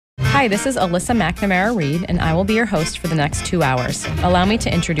Hi, this is Alyssa McNamara Reed, and I will be your host for the next 2 hours. Allow me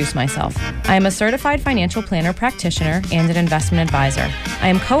to introduce myself. I am a certified financial planner practitioner and an investment advisor. I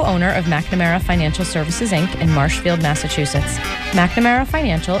am co-owner of McNamara Financial Services, Inc. in Marshfield, Massachusetts. McNamara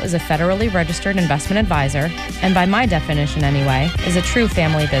Financial is a federally registered investment advisor, and by my definition anyway, is a true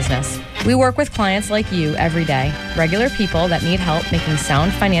family business. We work with clients like you every day, regular people that need help making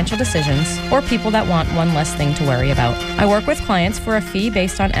sound financial decisions, or people that want one less thing to worry about. I work with clients for a fee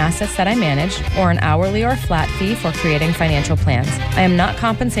based on assets that I manage, or an hourly or flat fee for creating financial plans. I am not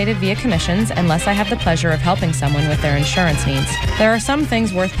compensated via commissions unless I have the pleasure of helping someone with their insurance needs. There are some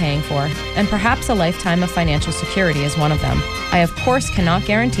things worth paying for, and perhaps a lifetime of financial security is one of them. I, of course, cannot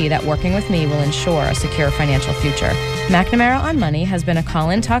guarantee that working with me will ensure a secure financial future. McNamara on Money has been a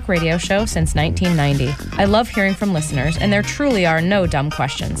call-in talk radio show since 1990. I love hearing from listeners, and there truly are no dumb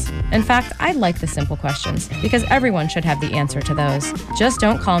questions. In fact, I like the simple questions, because everyone should have the answer to those. Just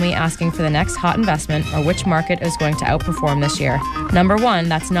don't call me asking for the next hot investment or which market is going to outperform this year. Number one,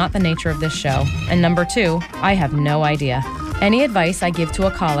 that's not the nature of this show. And number two, I have no idea. Any advice I give to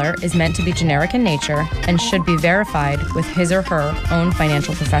a caller is meant to be generic in nature and should be verified with his or her own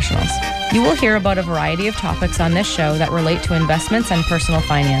financial professionals. You will hear about a variety of topics on this show that relate to investments and personal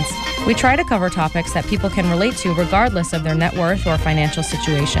finance. We try to cover topics that people can relate to regardless of their net worth or financial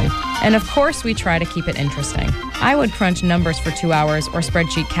situation. And of course, we try to keep it interesting. I would crunch numbers for 2 hours or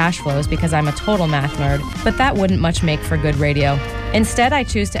spreadsheet cash flows because I'm a total math nerd, but that wouldn't much make for good radio. Instead, I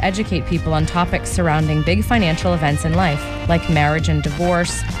choose to educate people on topics surrounding big financial events in life, like marriage and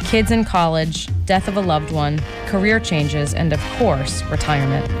divorce, kids in college, death of a loved one, career changes, and of course,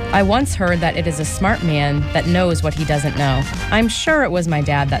 retirement. I once heard that it is a smart man that knows what he doesn't know. I'm sure it was my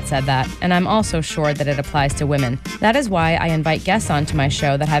dad that said that, and I'm also sure that it applies to women. That is why I invite guests onto my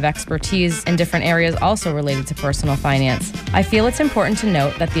show that have expertise in different areas also related to personal finance. I feel it's important to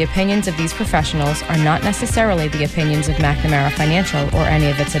note that the opinions of these professionals are not necessarily the opinions of McNamara Financial or any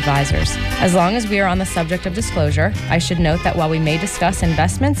of its advisors. As long as we are on the subject of disclosure, I should note that while we may discuss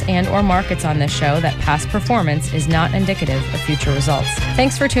investments and or markets on this show, that past performance is not indicative of future results.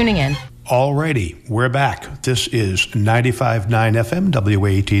 Thanks for tuning in. Alrighty, we're back. This is 95.9 FM,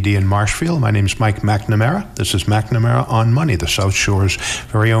 WATD in Marshfield. My name's Mike McNamara. This is McNamara on Money, the South Shore's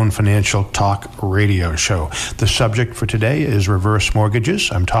very own financial talk radio show. The subject for today is reverse mortgages.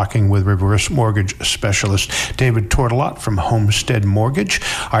 I'm talking with reverse mortgage specialist David Tortolot from Homestead Mortgage.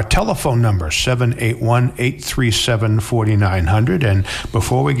 Our telephone number, 781-837-4900. And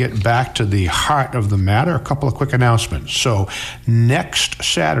before we get back to the heart of the matter, a couple of quick announcements. So next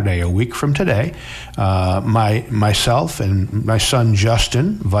Saturday, a week from today, myself and my son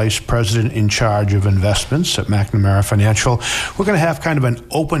Justin, Vice President in charge of investments at McNamara Financial, we're going to have kind of an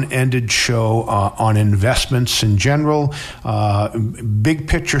open-ended show on investments in general, big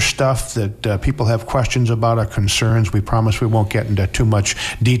picture stuff that people have questions about or concerns. We promise we won't get into too much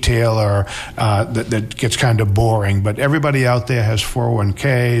detail or that gets kind of boring, but everybody out there has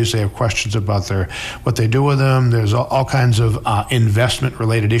 401ks. They have questions about what they do with them. There's all kinds of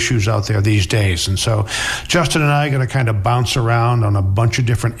investment-related issues out there these days. And so Justin and I are going to kind of bounce around on a bunch of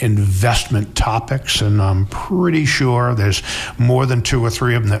different investment topics, and I'm pretty sure there's more than 2 or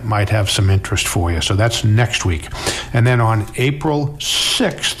 3 of them that might have some interest for you. So that's next week. And then on April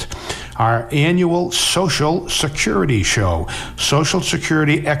 6th, our annual Social Security show. Social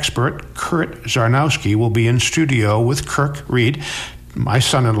Security expert Kurt Zarnowski will be in studio with Kirk Reed, my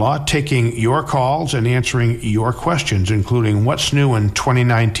son-in-law, taking your calls and answering your questions, including what's new in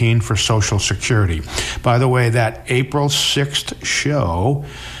 2019 for Social Security. By the way, that April 6th show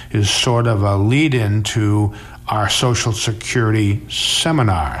is sort of a lead-in to our Social Security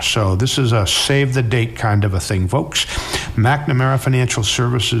seminar. So this is a save-the-date kind of a thing, folks. McNamara Financial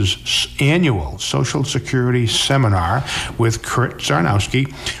Services' annual Social Security seminar with Kurt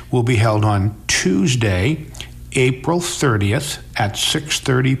Zarnowski will be held on Tuesday, April 30th at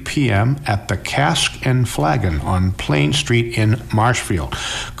 6:30 p.m. at the Cask and Flagon on Plain Street in Marshfield.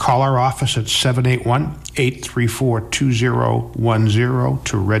 Call our office at 781-834-2010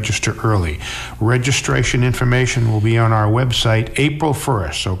 to register early. Registration information will be on our website April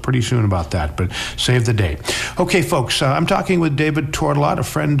 1st, so pretty soon about that, but save the date. Okay, folks, I'm talking with David Tortolot, a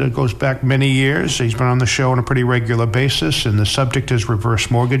friend that goes back many years. He's been on the show on a pretty regular basis, and the subject is reverse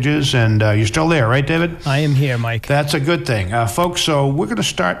mortgages, and you're still there, right, David? I am here, Mike. That's a good thing. Folks, so we're going to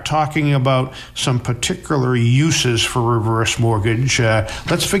start talking about some particular uses for reverse mortgage.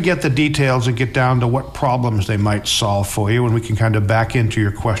 Let's forget the details and get down to what problems they might solve for you, and we can kind of back into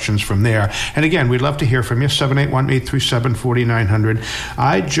your questions from there. And again, we'd love to hear from you, 781-837-4900.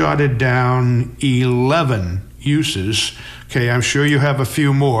 I jotted down 11 uses. Okay, I'm sure you have a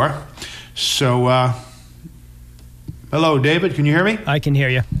few more. So, hello, David, can you hear me? I can hear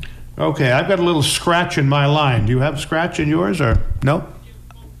you. Okay, I've got a little scratch in my line. Do you have a scratch in yours, or no?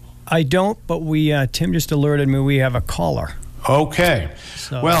 I don't, but Tim just alerted me we have a caller. Okay.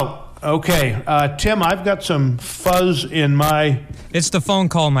 So. Well, okay. Tim, I've got some fuzz in my... It's the phone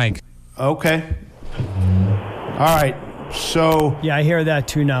call, Mike. Okay. All right. So... Yeah, I hear that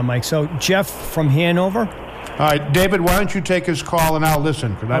too now, Mike. So, Jeff from Hanover? All right, David, why don't you take his call and I'll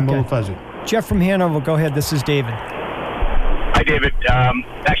listen, because I'm a little fuzzy. Jeff from Hanover, go ahead. This is David. Hi, David.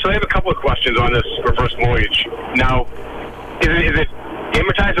 Actually, I have a couple of questions on this reverse mortgage. Now, is it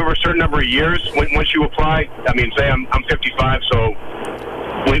amortized over a certain number of years once you apply? I mean, say I'm 55, so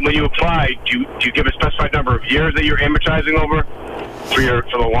when you apply, do you give a specified number of years that you're amortizing over for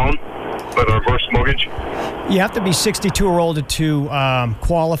the loan, for the reverse mortgage? You have to be 62 or older to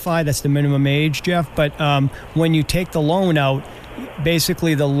qualify. That's the minimum age, Jeff. But when you take the loan out,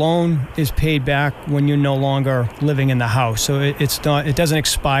 basically the loan is paid back when you're no longer living in the house. So it doesn't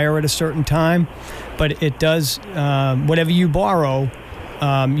expire at a certain time, but it does. Whatever you borrow,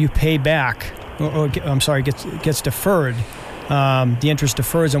 you pay back. Gets deferred. The interest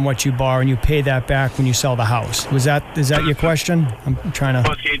defers on what you borrow, and you pay that back when you sell the house. Is that your question? I'm trying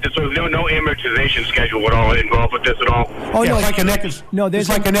to. So no amortization schedule at all involved with this at all? Oh, yeah, no. It's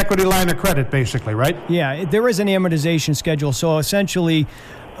like an equity line of credit, basically, right? Yeah, there is an amortization schedule. So essentially,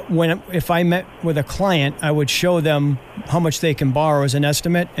 if I met with a client, I would show them how much they can borrow as an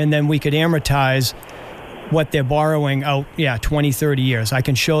estimate, and then we could amortize what they're borrowing out, 20, 30 years. I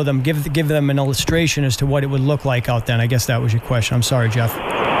can show them, give them an illustration as to what it would look like out then. I guess that was your question. I'm sorry, Jeff.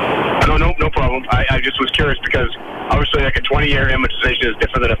 No problem. I just was curious because obviously like a 20-year amortization is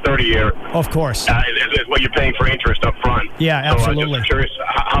different than a 30-year. Of course. Is what you're paying for interest up front. Yeah, absolutely. So I'm just curious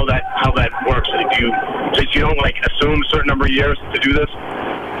how that works. Do you don't assume a certain number of years to do this?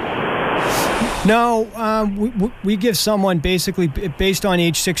 No, we give someone basically based on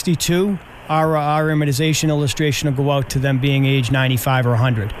age 62. Our amortization illustration will go out to them being age 95 or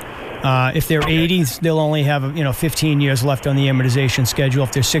 100. If they're 80, they'll only have 15 years left on the amortization schedule.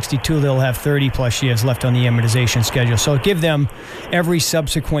 If they're 62, they'll have 30 plus years left on the amortization schedule. So give them every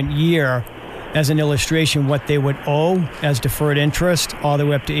subsequent year as an illustration what they would owe as deferred interest all the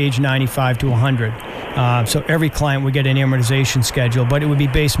way up to age 95 to 100. So every client would get an amortization schedule, but it would be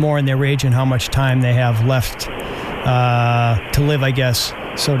based more on their age and how much time they have left to live, I guess,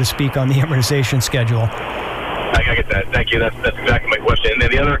 so to speak, on the amortization schedule. I get that. Thank you. That's exactly my question. And then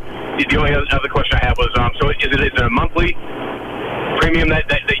the only other question I have was, so is it a monthly premium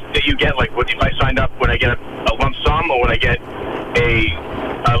that you get? Like, if I signed up, would I get a lump sum, or would I get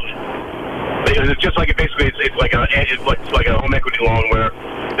it's just like it's like a home equity loan where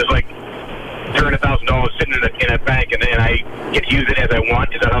there's like $300,000 sitting in a bank, and I get to use it as I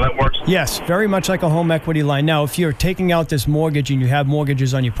want. Is that how that works? Yes, very much like a home equity line. Now, if you're taking out this mortgage and you have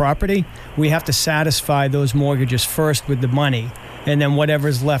mortgages on your property, we have to satisfy those mortgages first with the money, and then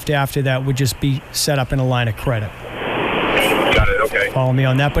whatever's left after that would just be set up in a line of credit. Got it, okay. Follow me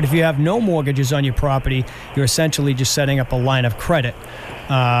on that. But if you have no mortgages on your property, you're essentially just setting up a line of credit,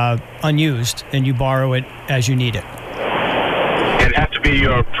 unused, and you borrow it as you need it. It has to be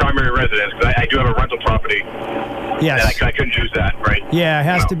your primary residence, because I do have a rental property. Yes. And I couldn't use that, right? Yeah, it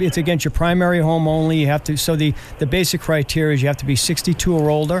has to be. It's against your primary home only. You have to. So the basic criteria is you have to be 62 or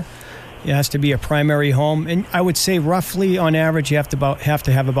older. It has to be a primary home, and I would say roughly on average you have to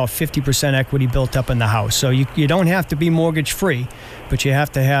have about 50% equity built up in the house. So you don't have to be mortgage free, but you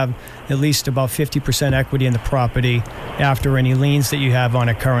have to have at least about 50% equity in the property after any liens that you have on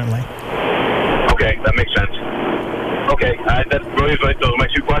it currently. Okay, that makes sense. Okay, those are my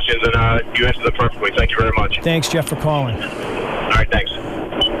two questions, and you answered them perfectly. Thank you very much. Thanks, Jeff, for calling. All right, thanks.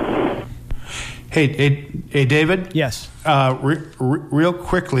 Hey, David? Yes. Real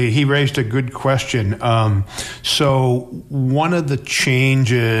quickly, he raised a good question. So one of the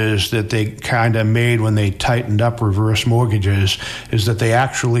changes that they kind of made when they tightened up reverse mortgages is that they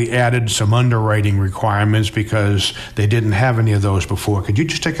actually added some underwriting requirements because they didn't have any of those before. Could you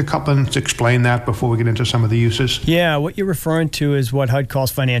just take a couple minutes to explain that before we get into some of the uses? Yeah, what you're referring to is what HUD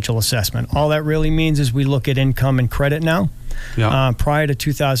calls financial assessment. All that really means is we look at income and credit now. Yeah. Prior to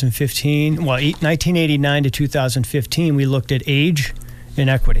 2015, 1989 to 2015, we looked at age and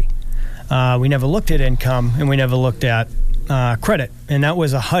equity. We never looked at income, and we never looked at credit, and that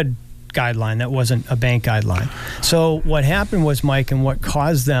was a HUD guideline. That wasn't a bank guideline. So what happened was, Mike, and what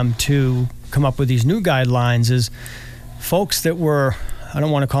caused them to come up with these new guidelines is folks that were I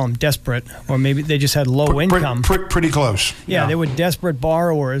don't want to call them desperate, or maybe they just had low income. Pretty close. Yeah, they were desperate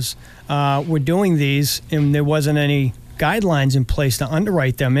borrowers. Were doing these, and there wasn't any guidelines in place to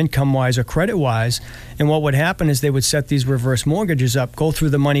underwrite them income-wise or credit-wise. And what would happen is they would set these reverse mortgages up, go through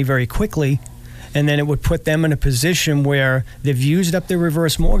the money very quickly, and then it would put them in a position where they've used up their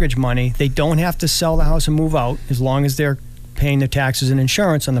reverse mortgage money. They don't have to sell the house and move out as long as they're paying their taxes and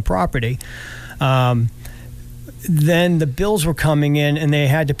insurance on the property. Then the bills were coming in, and they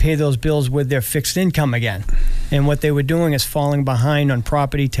had to pay those bills with their fixed income again. And what they were doing is falling behind on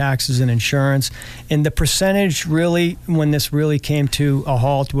property taxes and insurance. And the percentage really, when this really came to a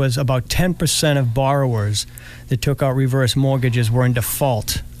halt, was about 10% of borrowers that took out reverse mortgages were in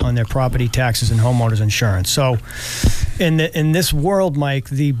default on their property taxes and homeowners insurance. So in this world, Mike,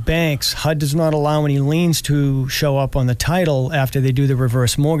 the banks, HUD does not allow any liens to show up on the title after they do the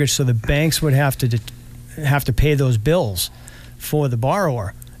reverse mortgage. So the banks would have to pay those bills for the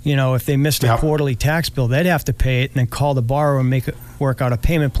borrower. You know, if they missed a quarterly tax bill, they'd have to pay it and then call the borrower and work out a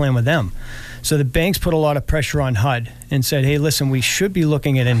payment plan with them. So the banks put a lot of pressure on HUD and said, hey, listen, we should be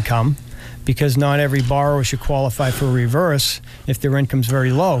looking at income, because not every borrower should qualify for a reverse if their income's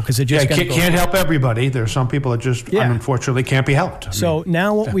very low, because it just can't help everybody. There are some people that just unfortunately can't be helped. So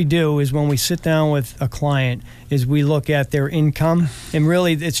now what we do is, when we sit down with a client, is we look at their income, and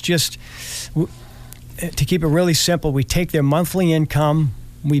really it's just, to keep it really simple, we take their monthly income,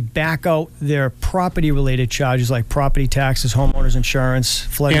 we back out their property-related charges like property taxes, homeowners insurance,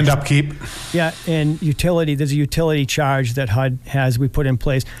 flood and upkeep. Yeah, and utility. There's a utility charge that HUD has we put in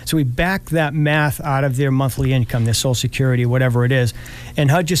place. So we back that math out of their monthly income, their Social Security, whatever it is. And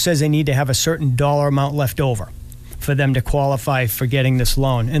HUD just says they need to have a certain dollar amount left over for them to qualify for getting this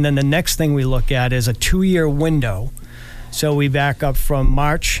loan. And then the next thing we look at is a 2-year window. So we back up from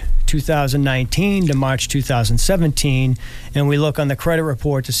March 2019 to March 2017, and we look on the credit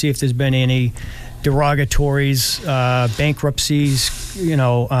report to see if there's been any derogatories, bankruptcies,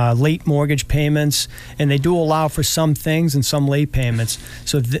 late mortgage payments, and they do allow for some things and some late payments.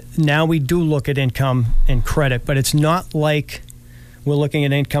 So now we do look at income and credit, but it's not like we're looking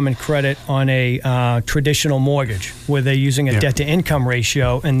at income and credit on a traditional mortgage where they're using a debt-to-income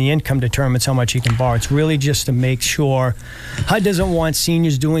ratio, and the income determines how much you can borrow. It's really just to make sure HUD doesn't want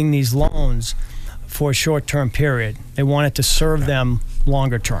seniors doing these loans for a short-term period. They want it to serve them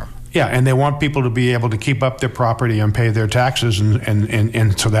longer term. Yeah, and they want people to be able to keep up their property and pay their taxes,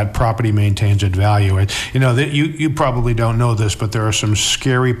 and so that property maintains its value. You probably don't know this, but there are some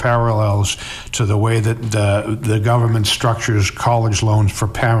scary parallels to the way that the government structures college loans for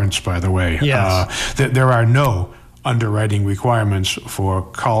parents, by the way. Yes. There are no underwriting requirements for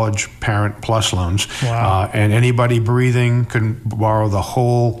college parent plus loans. Wow. And anybody breathing can borrow the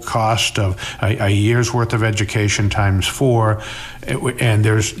whole cost of a year's worth of education times 4. And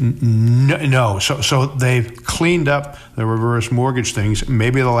there's so they've cleaned up the reverse mortgage things.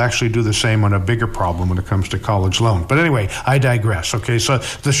 Maybe they'll actually do the same on a bigger problem when it comes to college loan. But anyway, I digress. Okay, so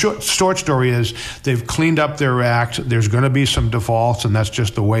the short story is they've cleaned up their act. There's going to be some defaults, and that's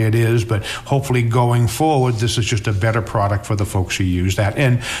just the way it is. But hopefully going forward, this is just a better product for the folks who use that.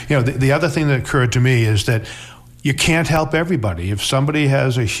 And the other thing that occurred to me is that you can't help everybody. If somebody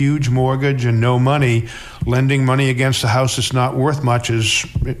has a huge mortgage and no money, lending money against a house that's not worth much is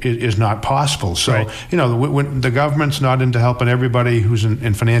not possible. So, right. When the government's not into helping everybody who's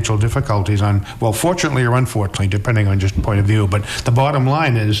in financial difficulties fortunately or unfortunately, depending on just point of view. But the bottom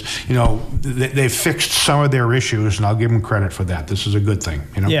line is, they've fixed some of their issues, and I'll give them credit for that. This is a good thing.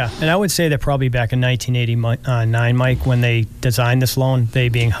 Yeah, and I would say that probably back in 1989, Mike, when they designed this loan, they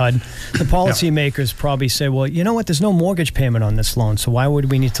being HUD, the policymakers probably say, well, you know what, there's no mortgage payment on this loan, so why would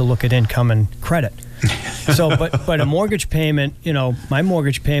we need to look at income and credit? So, but a mortgage payment, my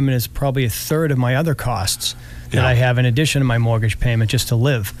mortgage payment is probably a third of my other costs that I have in addition to my mortgage payment just to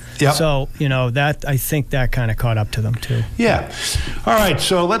live. Yep. So, that I think that kind of caught up to them too. Yeah. All right.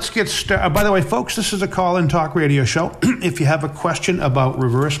 So let's get started. By the way, folks, this is a call-in talk radio show. If you have a question about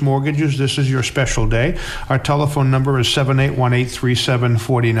reverse mortgages, this is your special day. Our telephone number is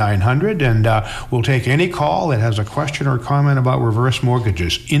 781-837-4900, and we'll take any call that has a question or comment about reverse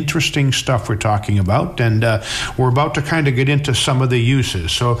mortgages. Interesting stuff we're talking about, and we're about to kind of get into some of the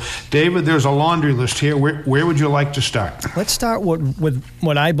uses. So, David, there's a laundry list here. Where would you like to start? Let's start with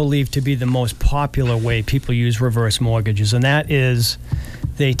what I believe to be the most popular way people use reverse mortgages, and that is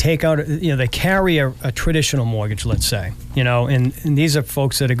they take out, they carry a traditional mortgage, let's say, and these are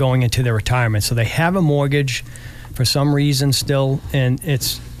folks that are going into their retirement. So they have a mortgage for some reason still, and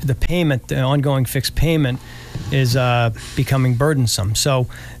it's the payment, the ongoing fixed payment is becoming burdensome. So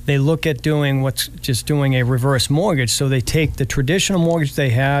they look at doing a reverse mortgage. So they take the traditional mortgage they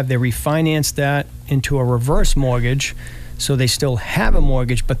have, they refinance that into a reverse mortgage, so they still have a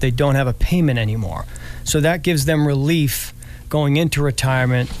mortgage, but they don't have a payment anymore. So that gives them relief going into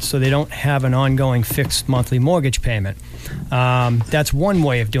retirement, so they don't have an ongoing fixed monthly mortgage payment. That's one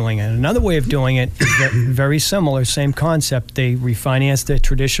way of doing it. Another way of doing it is very similar, same concept. They refinance their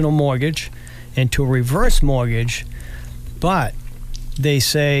traditional mortgage into a reverse mortgage, but they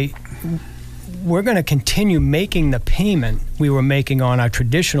say, we're going to continue making the payment we were making on our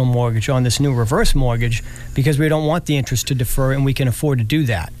traditional mortgage on this new reverse mortgage because we don't want the interest to defer, and we can afford to do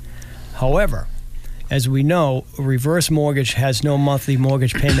that. However, as we know, a reverse mortgage has no monthly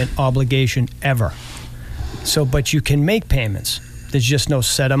mortgage payment obligation ever. So, but you can make payments. There's just no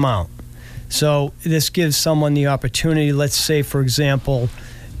set amount. So this gives someone the opportunity, let's say, for example,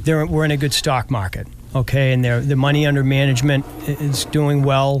 we're in a good stock market, okay, and their money under management is doing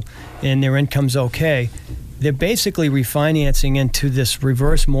well and their income's okay. They're basically refinancing into this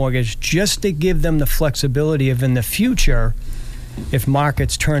reverse mortgage just to give them the flexibility of, in the future, if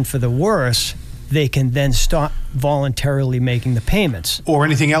markets turn for the worse, they can then stop voluntarily making the payments. Or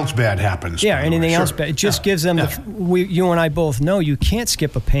anything else bad happens. Yeah, anything else bad. It just gives them, you and I both know you can't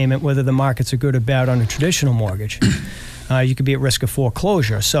skip a payment whether the markets are good or bad on a traditional mortgage. You could be at risk of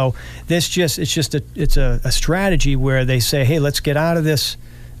foreclosure. So it's a strategy where they say, hey, let's get out of this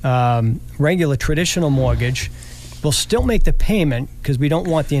regular traditional mortgage. We'll still make the payment because we don't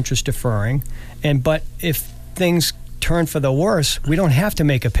want the interest deferring. But if things turn for the worse, we don't have to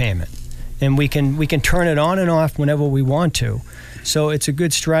make a payment. And we can turn it on and off whenever we want to. So it's a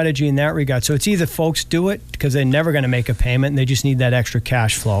good strategy in that regard. So it's either folks do it because they're never going to make a payment and they just need that extra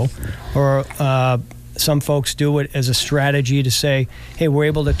cash flow, or some folks do it as a strategy to say, hey, we're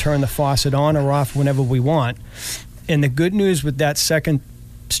able to turn the faucet on or off whenever we want. And the good news with that second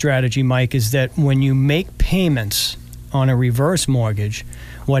strategy, Mike, is that when you make payments on a reverse mortgage,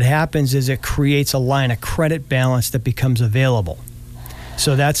 what happens is it creates a line of credit balance that becomes available.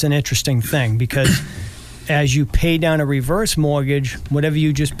 So that's an interesting thing, because as you pay down a reverse mortgage, whatever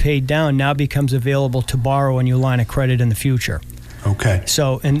you just paid down now becomes available to borrow on your line of credit in the future. Okay.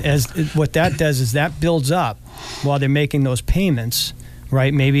 So, and what that does is that builds up while they're making those payments,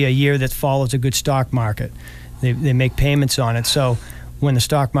 right? Maybe a year that follows a good stock market. They make payments on it. So when the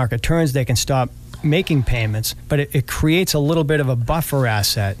stock market turns, they can stop making payments, but it creates a little bit of a buffer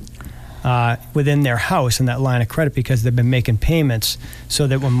asset within their house in that line of credit, because they've been making payments, so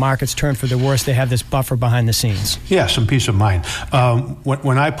that when markets turn for the worst, they have this buffer behind the scenes. Yeah, some peace of mind.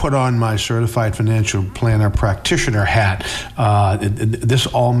 When I put on my certified financial planner practitioner hat, this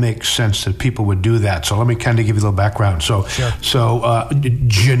all makes sense that people would do that. So let me kind of give you a little background. So, sure.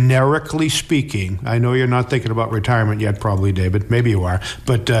 Generically speaking, I know you're not thinking about retirement yet, probably, David. Maybe you are.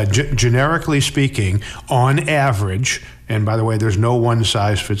 But generically speaking, on average, and by the way, there's no one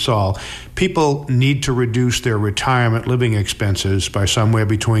size fits all, people need to reduce their retirement living expenses by somewhere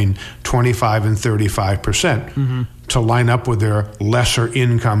between 25 and 35% to line up with their lesser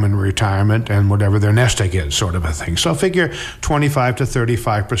income in retirement and whatever their nest egg is, sort of a thing. So figure 25 to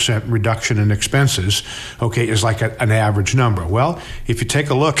 35% reduction in expenses, okay, is like an average number. Well, if you take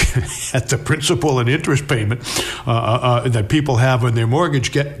a look at the principal and interest payment that people have on their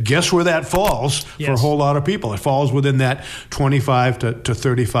mortgage, guess where that falls? Yes. For a whole lot of people. It falls within that 25 to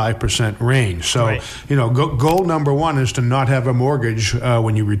 35% range. So, right. Goal number one is to not have a mortgage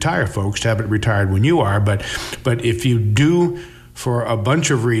when you retire, folks, to have it retired when you are. But if you do, for a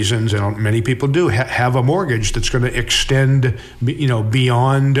bunch of reasons, and many people do, have a mortgage that's going to extend,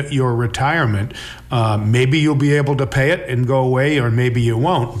 beyond your retirement, maybe you'll be able to pay it and go away, or maybe you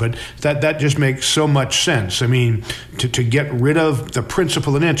won't. But that just makes so much sense. I mean, to get rid of the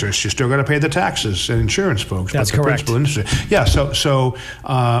principal and interest, you're still going to pay the taxes and insurance, folks. That's but the correct. Principal and interest, yeah. So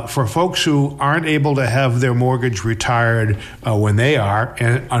for folks who aren't able to have their mortgage retired when they are,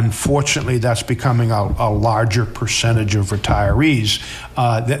 and unfortunately that's becoming a larger percentage of retirees,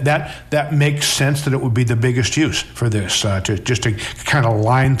 that makes sense that it would be the biggest use for this, to kind of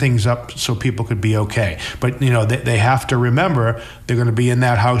line things up so people could be okay. But they have to remember they're going to be in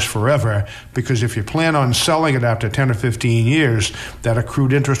that house forever, because if you plan on selling it after 10 or 15 years, that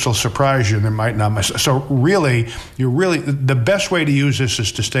accrued interest will surprise you, and it might not. So really, the best way to use this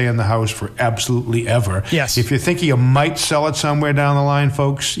is to stay in the house for absolutely ever. Yes. If you're thinking you might sell it somewhere down the line,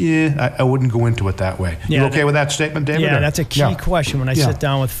 folks, I wouldn't go into it that way. Yeah, you okay with that statement, David? Yeah, that's a key question when I sit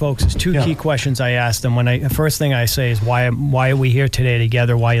down with folks. There's two key questions I ask them. The first thing I say is, why are we here today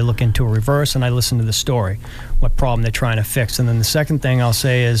together? Why are you looking to a reverse? And I listen to the story, what problem they're trying to fix. And then the second thing I'll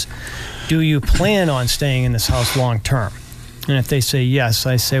say is, do you plan on staying in this house long term? And if they say yes,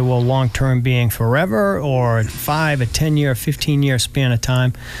 I say, well, long term being forever or 5, a 10-year, 15-year span of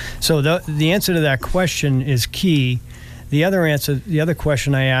time. So the answer to that question is key. The other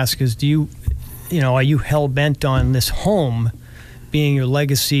question I ask is, are you hell bent on this home being your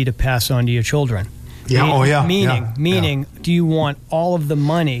legacy to pass on to your children? Yeah. Meaning, do you want all of the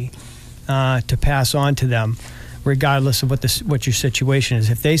money to pass on to them, regardless of what your situation is?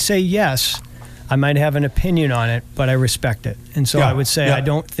 If they say yes, I might have an opinion on it, but I respect it. And so I would say, I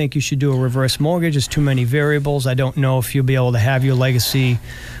don't think you should do a reverse mortgage. There's too many variables. I don't know if you'll be able to have your legacy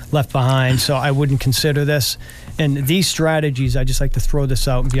left behind, so I wouldn't consider this. And these strategies, I just like to throw this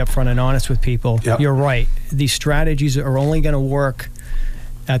out and be upfront and honest with people. Yep. You're right. These strategies are only going to work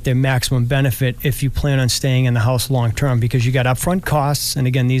at their maximum benefit if you plan on staying in the house long term, because you got upfront costs, and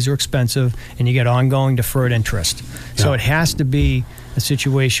again, these are expensive, and you get ongoing deferred interest. So it has to be a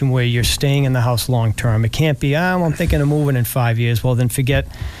situation where you're staying in the house long term. It can't be, I'm thinking of moving in 5 years. Well, then forget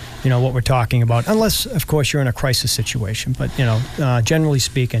what we're talking about, unless, of course, you're in a crisis situation. But, generally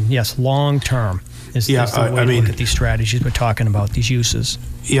speaking, yes, long term is the way to look at these strategies we're talking about, these uses.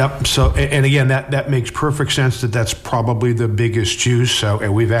 Yep. So, and again, that makes perfect sense. That's probably the biggest use. So,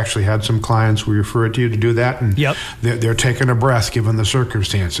 and we've actually had some clients we refer to you to do that, and they're taking a breath given the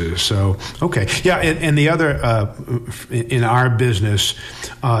circumstances. So, okay, yeah. And the other in our business,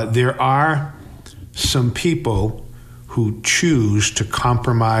 there are some people who choose to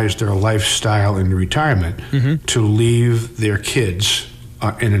compromise their lifestyle in retirement to leave their kids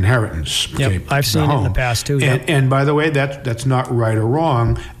an inheritance. Yep, I've seen it in the past too. And by the way, that's not right or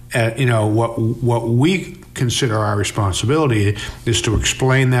wrong. What we consider our responsibility is to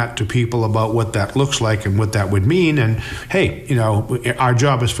explain that to people about what that looks like and what that would mean. And hey, our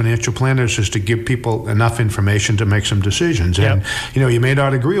job as financial planners is to give people enough information to make some decisions. And you may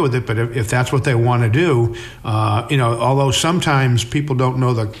not agree with it, but if that's what they want to do, although sometimes people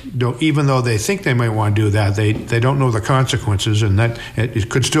don't even though they think they might want to do that, they don't know the consequences, and that it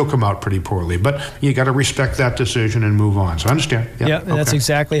could still come out pretty poorly. But you got to respect that decision and move on. So I understand. That's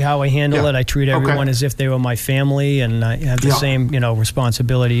exactly how I handle it. I treat everyone as if they were my family, and I have the same,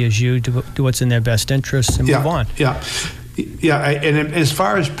 responsibility as you to do what's in their best interest and move on. And as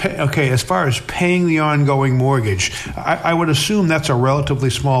far as paying the ongoing mortgage, I would assume that's a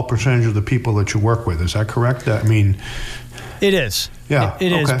relatively small percentage of the people that you work with. Is that correct? I mean, it is. It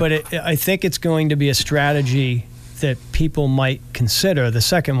is, but I think it's going to be a strategy that people might consider. The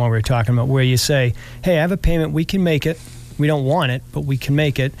second one we're talking about, where you say, hey, I have a payment, we can make it. We don't want it, but we can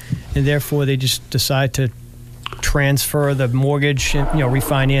make it, and therefore they just decide to transfer the mortgage,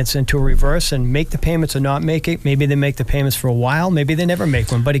 refinance into a reverse and make the payments or not make it. Maybe they make the payments for a while, maybe they never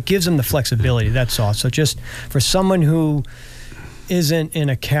make one, but it gives them the flexibility, that's all. So just for someone who isn't in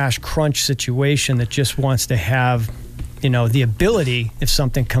a cash crunch situation, that just wants to have the ability, if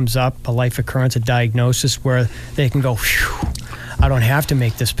something comes up, a life occurrence, a diagnosis, where they can go, phew, I don't have to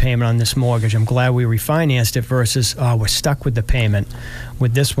make this payment on this mortgage. I'm glad we refinanced it, versus, we're stuck with the payment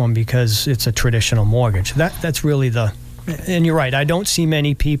with this one because it's a traditional mortgage. That's really and you're right, I don't see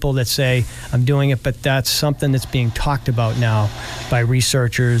many people that say, I'm doing it, but that's something that's being talked about now by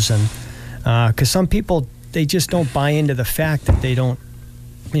researchers. And because some people, they just don't buy into the fact that they don't,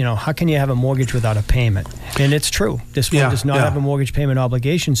 how can you have a mortgage without a payment? And it's true. This one does not have a mortgage payment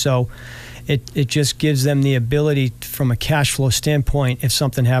obligation, so it just gives them the ability, from a cash flow standpoint, if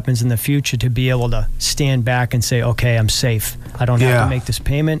something happens in the future, to be able to stand back and say, okay, I'm safe. I don't have to make this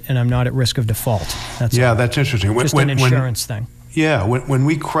payment, and I'm not at risk of default. That's interesting. Just an insurance thing. Yeah, when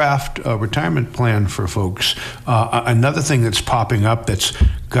we craft a retirement plan for folks, another thing that's popping up that's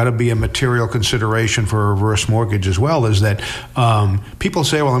got to be a material consideration for a reverse mortgage as well is that people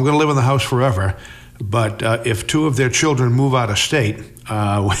say, well, I'm going to live in the house forever. But if two of their children move out of state,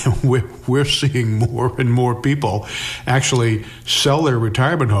 we're seeing more and more people actually sell their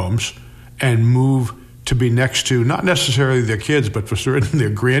retirement homes and move to be next to not necessarily their kids, but for certain their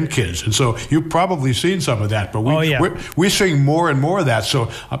grandkids. And so you've probably seen some of that. But we're seeing more and more of that. So,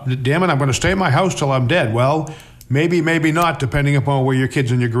 damn it, I'm going to stay in my house till I'm dead. Well, maybe, maybe not, depending upon where your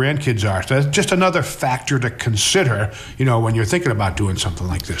kids and your grandkids are. So that's just another factor to consider, when you're thinking about doing something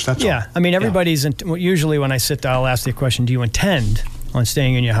like this. That's all. I mean, everybody's usually when I sit down, I'll ask the question, do you intend on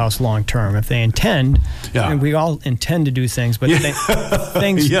staying in your house long term? If they intend, and we all intend to do things, but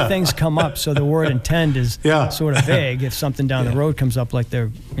things come up, so the word intend is sort of vague. If something down the road comes up, like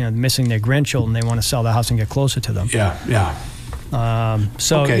they're missing their grandchildren, they want to sell the house and get closer to them.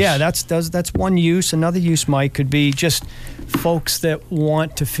 Okay. Yeah, that's one use. Another use, Mike, could be just folks that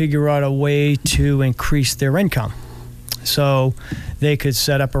want to figure out a way to increase their income. So they could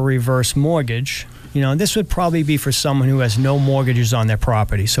set up a reverse mortgage. And this would probably be for someone who has no mortgages on their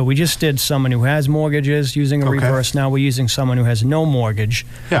property. So we just did someone who has mortgages using a reverse. Now we're using someone who has no mortgage.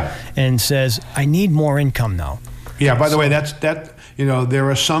 Yeah. And says, I need more income now. Yeah, by the way, there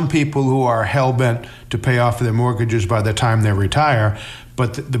are some people who are hell-bent to pay off their mortgages by the time they retire,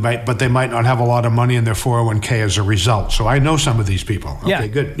 but they might not have a lot of money in their 401k as a result. So I know some of these people. Okay, yeah.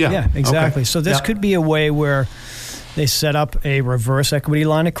 Good. Yeah, yeah, exactly. Okay. So this could be a way where they set up a reverse equity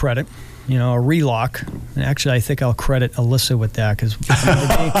line of credit, a RELOC. And actually, I think I'll credit Alyssa with that because we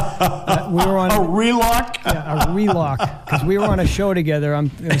were on a RELOC. Yeah, a RELOC, because we were on a show together.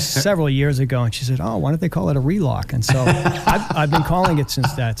 It was several years ago, and she said, "Oh, why don't they call it a RELOC?" And so I've been calling it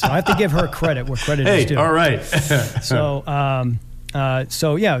since that. So I have to give her credit where credit is due. All right. So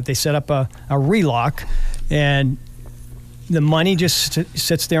they set up a RELOC, and the money just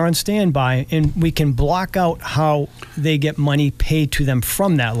sits there on standby, and we can block out how they get money paid to them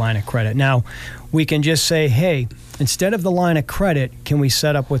from that line of credit. Now, we can just say, hey, instead of the line of credit, can we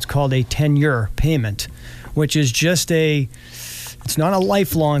set up what's called a 10-year payment, which is just it's not a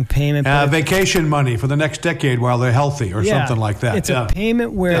lifelong payment. But vacation money for the next decade while they're healthy or something like that. It's a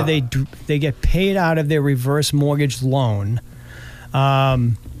payment where they get paid out of their reverse mortgage loan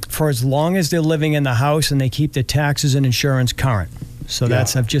for as long as they're living in the house and they keep their taxes and insurance current. So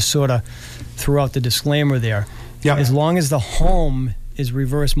I've just sort of threw out the disclaimer there. Yeah. As long as the home is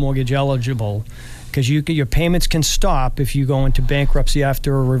reverse mortgage eligible, because your payments can stop if you go into bankruptcy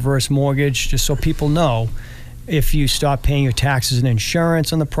after a reverse mortgage, just so people know, if you stop paying your taxes and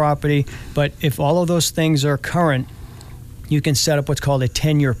insurance on the property. But if all of those things are current, you can set up what's called a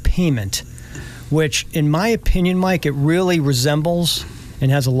 10-year payment, which, in my opinion, Mike, it really resembles and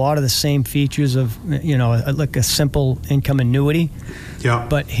has a lot of the same features of, like a simple income annuity. Yeah.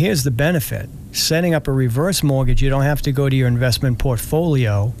 But here's the benefit. Setting up a reverse mortgage, you don't have to go to your investment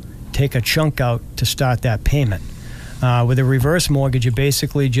portfolio, take a chunk out to start that payment. With a reverse mortgage, you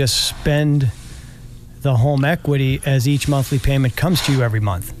basically just spend the home equity as each monthly payment comes to you every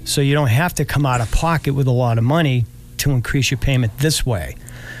month. So you don't have to come out of pocket with a lot of money to increase your payment this way.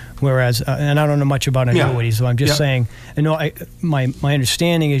 Whereas, and I don't know much about annuities, so I'm just saying, my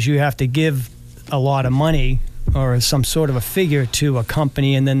understanding is you have to give a lot of money or some sort of a figure to a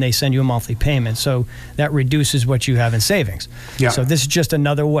company, and then they send you a monthly payment. So that reduces what you have in savings. Yeah. So this is just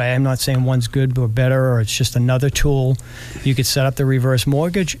another way. I'm not saying one's good or better, or it's just another tool. You could set up the reverse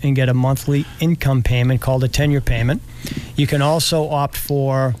mortgage and get a monthly income payment called a 10-year payment. You can also opt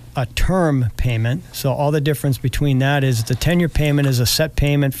for a term payment. So all the difference between that is the 10-year payment is a set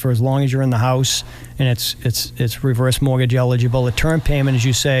payment for as long as you're in the house, and it's reverse mortgage eligible. A term payment is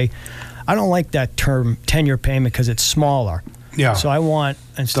you say, I don't like that term 10-year payment because it's smaller. Yeah. So I want,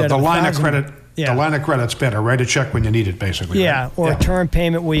 instead the of line of credit. Yeah. The line of credit's better. Write a check when you need it, basically. Yeah. Right? Or a term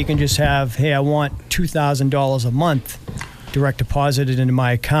payment where you can just have, hey, I want $2,000 a month direct deposited into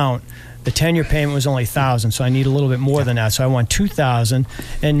my account. The 10-year payment was only $1,000, so I need a little bit more than that. So I want $2,000,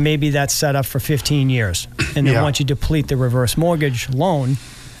 and maybe that's set up for 15 years. And then once you deplete the reverse mortgage loan,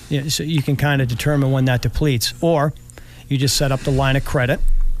 so you can kind of determine when that depletes. Or you just set up the line of credit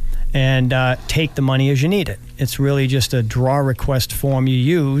and take the money as you need it. It's really just a draw request form you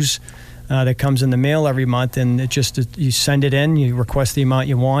use that comes in the mail every month, and you send it in, you request the amount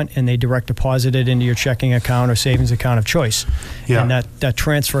you want, and they direct deposit it into your checking account or savings account of choice. Yeah. And that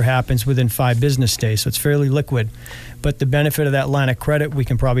transfer happens within 5 business days, so it's fairly liquid. But the benefit of that line of credit, we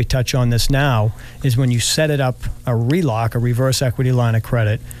can probably touch on this now, is when you set it up, a RELOC, a reverse equity line of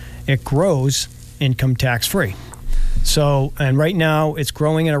credit, it grows income tax free. So, and right now it's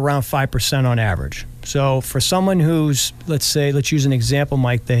growing at around 5% on average. So for someone who's, let's use an example,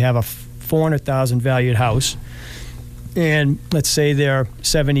 Mike, they have a $400,000 valued house, and let's say they're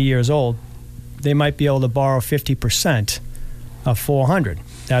 70 years old, they might be able to borrow 50% of $400,000.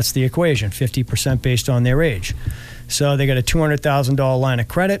 That's the equation, 50% based on their age. So they got a $200,000 line of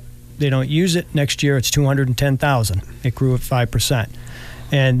credit. They don't use it. Next year it's $210,000. It grew at 5%.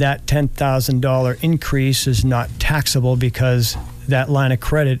 And that $10,000 increase is not taxable because that line of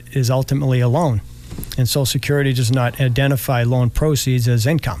credit is ultimately a loan. And Social Security does not identify loan proceeds as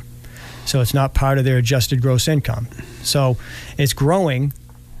income. So it's not part of their adjusted gross income. So it's growing,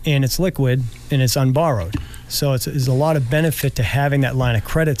 and it's liquid, and it's unborrowed. So there's a lot of benefit to having that line of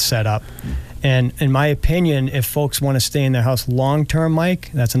credit set up. And in my opinion, if folks want to stay in their house long-term, Mike,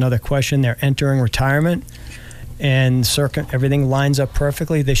 that's another question. They're entering retirement, and everything lines up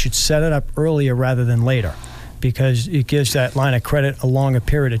perfectly. They should set it up earlier rather than later, because it gives that line of credit a longer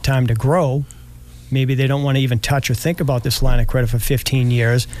period of time to grow. Maybe they don't want to even touch or think about this line of credit for 15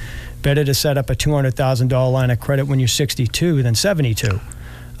 years. Better to set up a $200,000 line of credit when you're 62 than 72,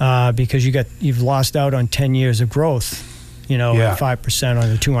 because you've lost out on 10 years of growth, at 5% on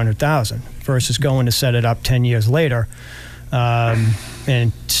the 200,000 versus going to set it up 10 years later.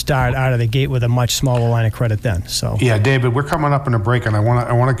 And start out of the gate with a much smaller line of credit then. So yeah, David, we're coming up in a break, and I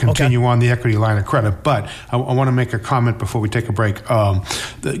want to continue on the equity line of credit, but I want to make a comment before we take a break.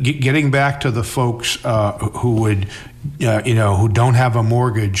 Getting back to the folks who would, who don't have a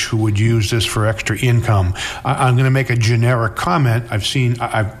mortgage, who would use this for extra income, I'm going to make a generic comment.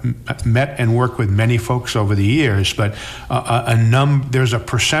 I've met and worked with many folks over the years, but there's a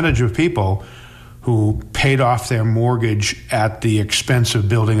percentage of people who paid off their mortgage at the expense of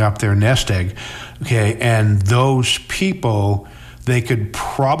building up their nest egg, okay? And those people, they could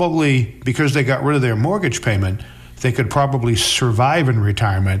probably, because they got rid of their mortgage payment, they could probably survive in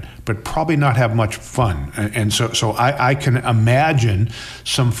retirement, but probably not have much fun. And so I can imagine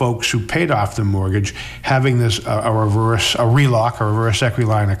some folks who paid off the mortgage having this a reverse equity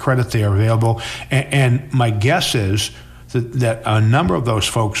line of credit there available. And my guess is that a number of those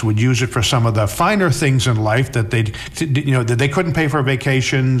folks would use it for some of the finer things in life that that they couldn't pay for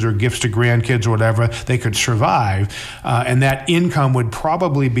vacations or gifts to grandkids or whatever. They could survive, and that income would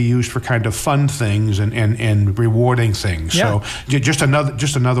probably be used for kind of fun things and rewarding things. Yeah. So just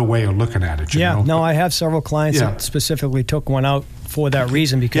another way of looking at it. No, I have several clients that specifically took one out for that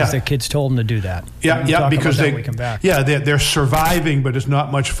reason because their kids told them to do that. Because they're surviving, but it's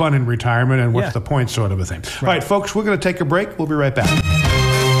not much fun in retirement, and what's the point, sort of a thing. Right. All right, folks, we're going to take a break. We'll be right back.